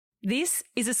This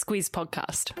is a Squiz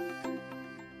podcast.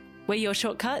 We're your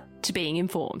shortcut to being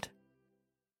informed.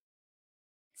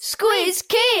 Squiz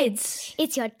Kids!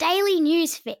 It's your daily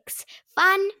news fix.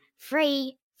 Fun,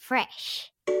 free,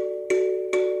 fresh.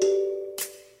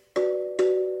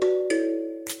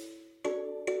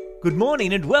 Good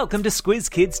morning and welcome to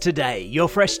Squiz Kids Today, your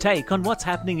fresh take on what's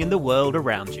happening in the world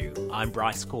around you. I'm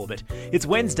Bryce Corbett. It's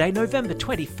Wednesday, November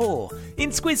 24. In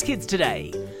Squiz Kids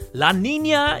Today, La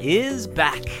Nina is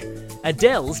back.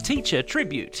 Adele's teacher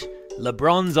tribute.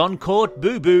 LeBron's on-court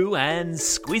boo-boo and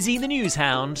Squizzy the News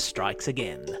Hound strikes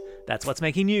again. That's what's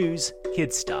making news,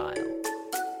 kids style.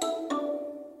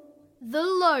 The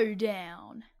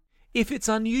Lowdown. If it's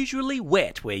unusually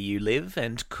wet where you live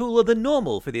and cooler than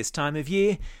normal for this time of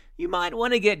year, you might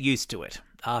want to get used to it,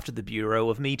 after the Bureau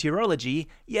of Meteorology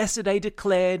yesterday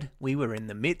declared we were in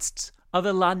the midst of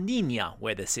a La Nina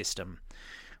weather system,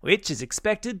 which is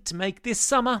expected to make this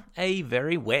summer a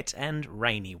very wet and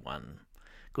rainy one.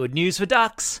 Good news for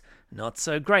ducks, not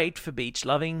so great for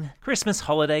beach-loving, Christmas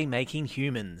holiday-making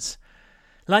humans.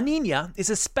 La Nina is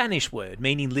a Spanish word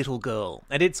meaning little girl,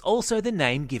 and it's also the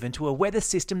name given to a weather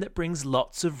system that brings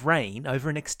lots of rain over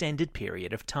an extended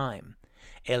period of time.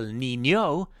 El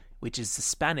Niño, which is the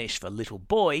Spanish for little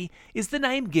boy, is the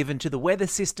name given to the weather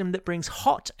system that brings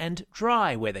hot and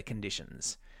dry weather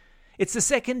conditions. It's the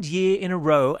second year in a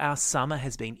row our summer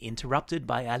has been interrupted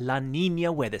by a La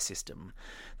Nina weather system.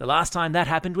 The last time that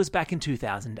happened was back in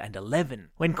 2011,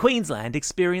 when Queensland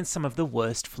experienced some of the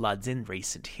worst floods in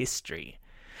recent history.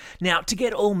 Now, to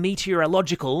get all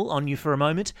meteorological on you for a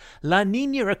moment, La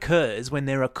Nina occurs when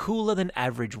there are cooler than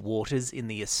average waters in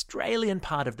the Australian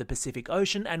part of the Pacific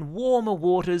Ocean and warmer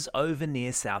waters over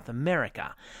near South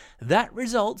America. That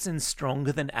results in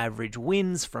stronger than average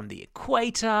winds from the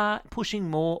equator, pushing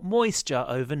more moisture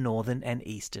over northern and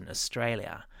eastern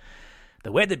Australia.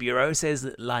 The Weather Bureau says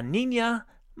that La Nina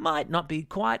might not be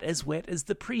quite as wet as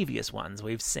the previous ones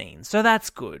we've seen, so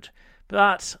that's good.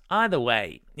 But either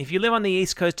way, if you live on the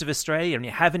east coast of Australia and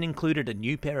you haven't included a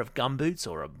new pair of gumboots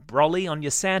or a brolly on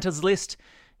your Santa's list,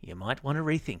 you might want to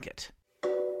rethink it.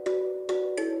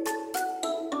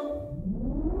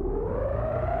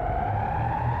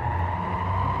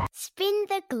 Spin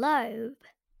the globe.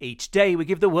 Each day we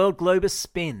give the world globe a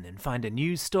spin and find a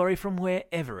news story from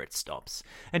wherever it stops.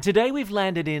 And today we've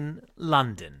landed in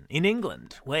London, in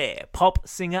England, where pop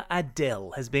singer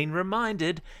Adele has been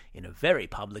reminded, in a very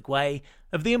public way,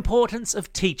 of the importance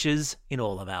of teachers in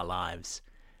all of our lives.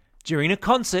 During a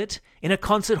concert, in a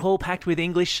concert hall packed with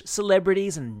English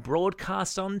celebrities and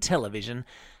broadcast on television,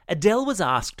 Adele was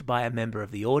asked by a member of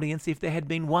the audience if there had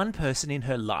been one person in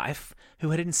her life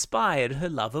who had inspired her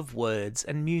love of words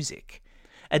and music.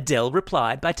 Adele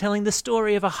replied by telling the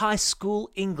story of a high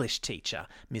school English teacher,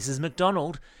 Mrs.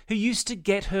 McDonald, who used to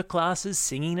get her classes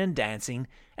singing and dancing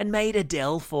and made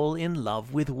Adele fall in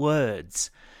love with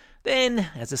words. Then,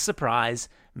 as a surprise,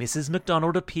 Mrs.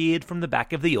 McDonald appeared from the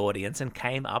back of the audience and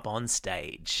came up on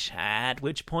stage, at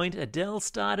which point Adele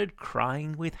started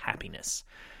crying with happiness.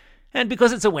 And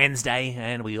because it's a Wednesday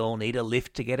and we all need a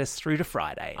lift to get us through to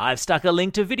Friday, I've stuck a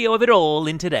link to video of it all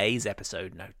in today's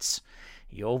episode notes.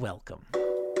 You're welcome.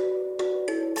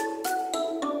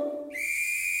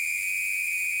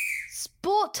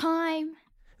 Sport time.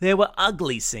 There were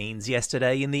ugly scenes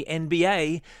yesterday in the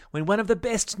NBA when one of the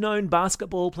best-known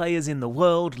basketball players in the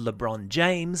world, LeBron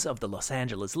James of the Los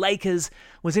Angeles Lakers,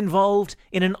 was involved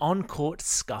in an on-court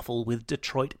scuffle with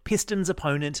Detroit Pistons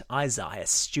opponent Isaiah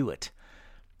Stewart.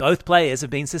 Both players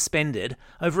have been suspended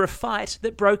over a fight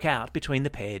that broke out between the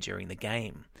pair during the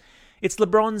game. It's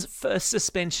LeBron's first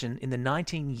suspension in the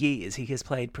 19 years he has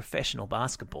played professional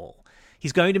basketball.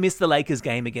 He's going to miss the Lakers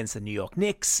game against the New York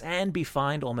Knicks and be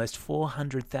fined almost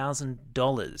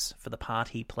 $400,000 for the part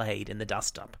he played in the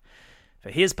dust-up. For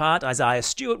his part, Isaiah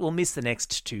Stewart will miss the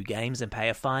next 2 games and pay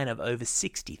a fine of over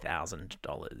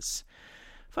 $60,000.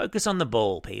 Focus on the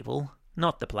ball, people,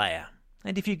 not the player.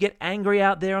 And if you get angry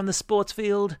out there on the sports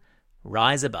field,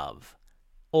 rise above.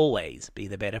 Always be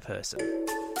the better person.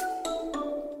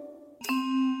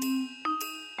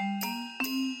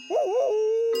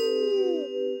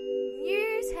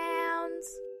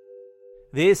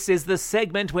 This is the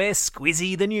segment where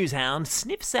Squizzy the News Hound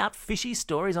sniffs out fishy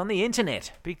stories on the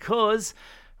internet because,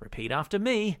 repeat after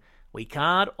me, we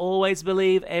can't always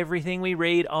believe everything we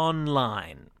read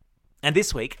online. And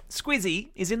this week,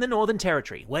 Squizzy is in the Northern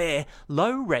Territory, where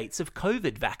low rates of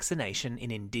COVID vaccination in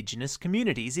Indigenous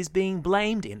communities is being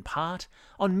blamed in part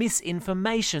on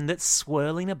misinformation that's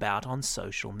swirling about on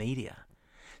social media.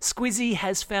 Squizzy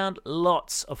has found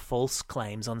lots of false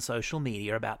claims on social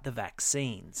media about the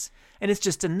vaccines. And it's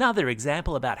just another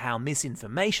example about how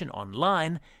misinformation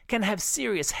online can have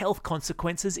serious health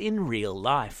consequences in real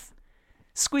life.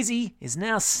 Squizzy is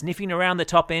now sniffing around the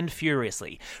top end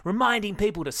furiously, reminding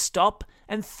people to stop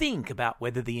and think about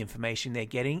whether the information they're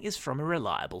getting is from a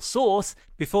reliable source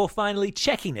before finally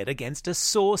checking it against a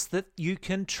source that you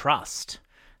can trust.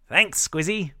 Thanks,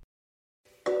 Squizzy.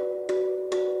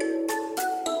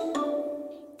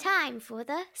 Time for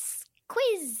the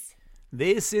quiz.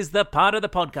 This is the part of the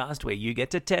podcast where you get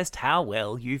to test how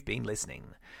well you've been listening.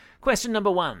 Question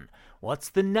number 1. What's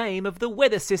the name of the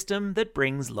weather system that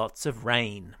brings lots of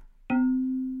rain?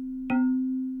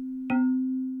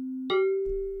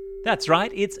 That's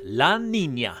right, it's La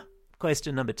Niña.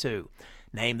 Question number 2.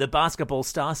 Name the basketball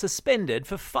star suspended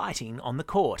for fighting on the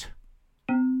court.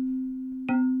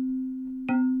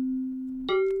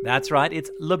 That's right,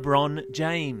 it's LeBron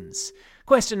James.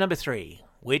 Question number 3.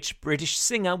 Which British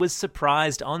singer was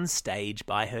surprised on stage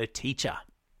by her teacher?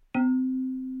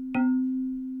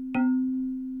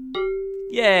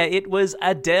 Yeah, it was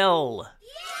Adele.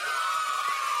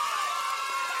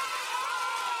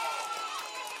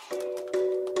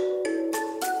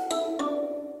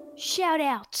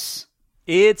 Shout-outs.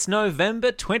 It's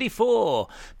November 24.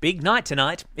 Big night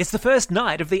tonight. It's the first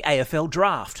night of the AFL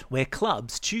draft, where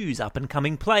clubs choose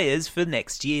up-and-coming players for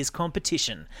next year's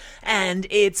competition. And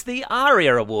it's the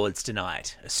ARIA Awards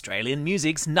tonight, Australian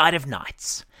music's Night of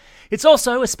Nights. It's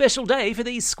also a special day for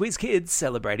these Squiz kids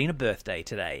celebrating a birthday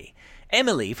today.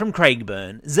 Emily from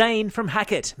Craigburn, Zane from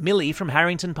Hackett, Millie from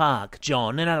Harrington Park,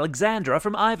 John and Alexandra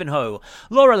from Ivanhoe,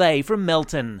 Lorelei from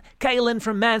Melton, Kaylin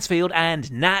from Mansfield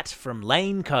and Nat from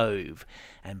Lane Cove.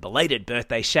 And belated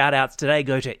birthday shout-outs today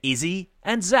go to Izzy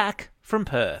and Zach from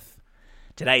Perth.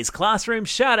 Today's classroom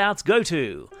shout-outs go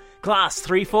to Class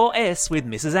 3-4S with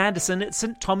Mrs. Anderson at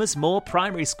St Thomas More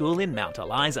Primary School in Mount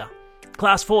Eliza,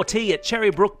 Class 4T at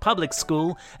Cherrybrook Public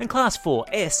School and Class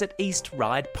 4S at East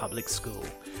Ryde Public School.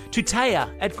 To Taya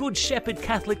at Good Shepherd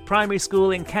Catholic Primary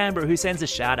School in Canberra, who sends a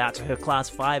shout-out to her Class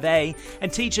 5A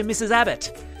and teacher Mrs.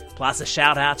 Abbott. Plus a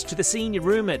shout-out to the senior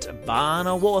room at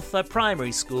Barnawartha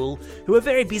Primary School, who are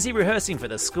very busy rehearsing for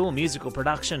the school musical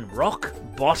production Rock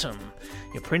Bottom.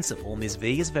 Your principal, Ms.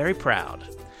 V, is very proud.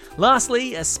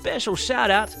 Lastly, a special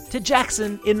shout-out to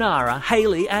Jackson, Inara,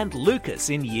 Hayley and Lucas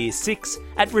in Year 6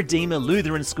 at Redeemer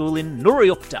Lutheran School in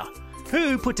Nuriupta,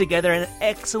 who put together an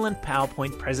excellent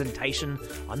PowerPoint presentation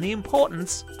on the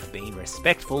importance of being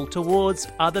respectful towards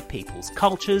other people's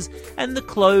cultures and the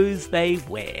clothes they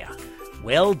wear.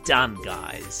 Well done,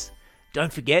 guys.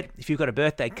 Don't forget, if you've got a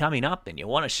birthday coming up and you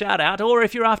want a shout-out, or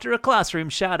if you're after a classroom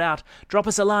shout-out, drop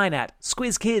us a line at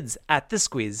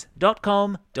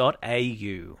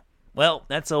squizkids@thesquiz.com.au. Well,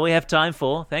 that's all we have time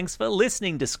for. Thanks for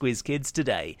listening to Squiz Kids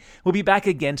today. We'll be back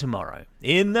again tomorrow.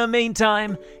 In the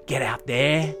meantime, get out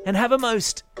there and have a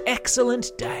most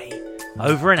excellent day.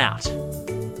 Over and out.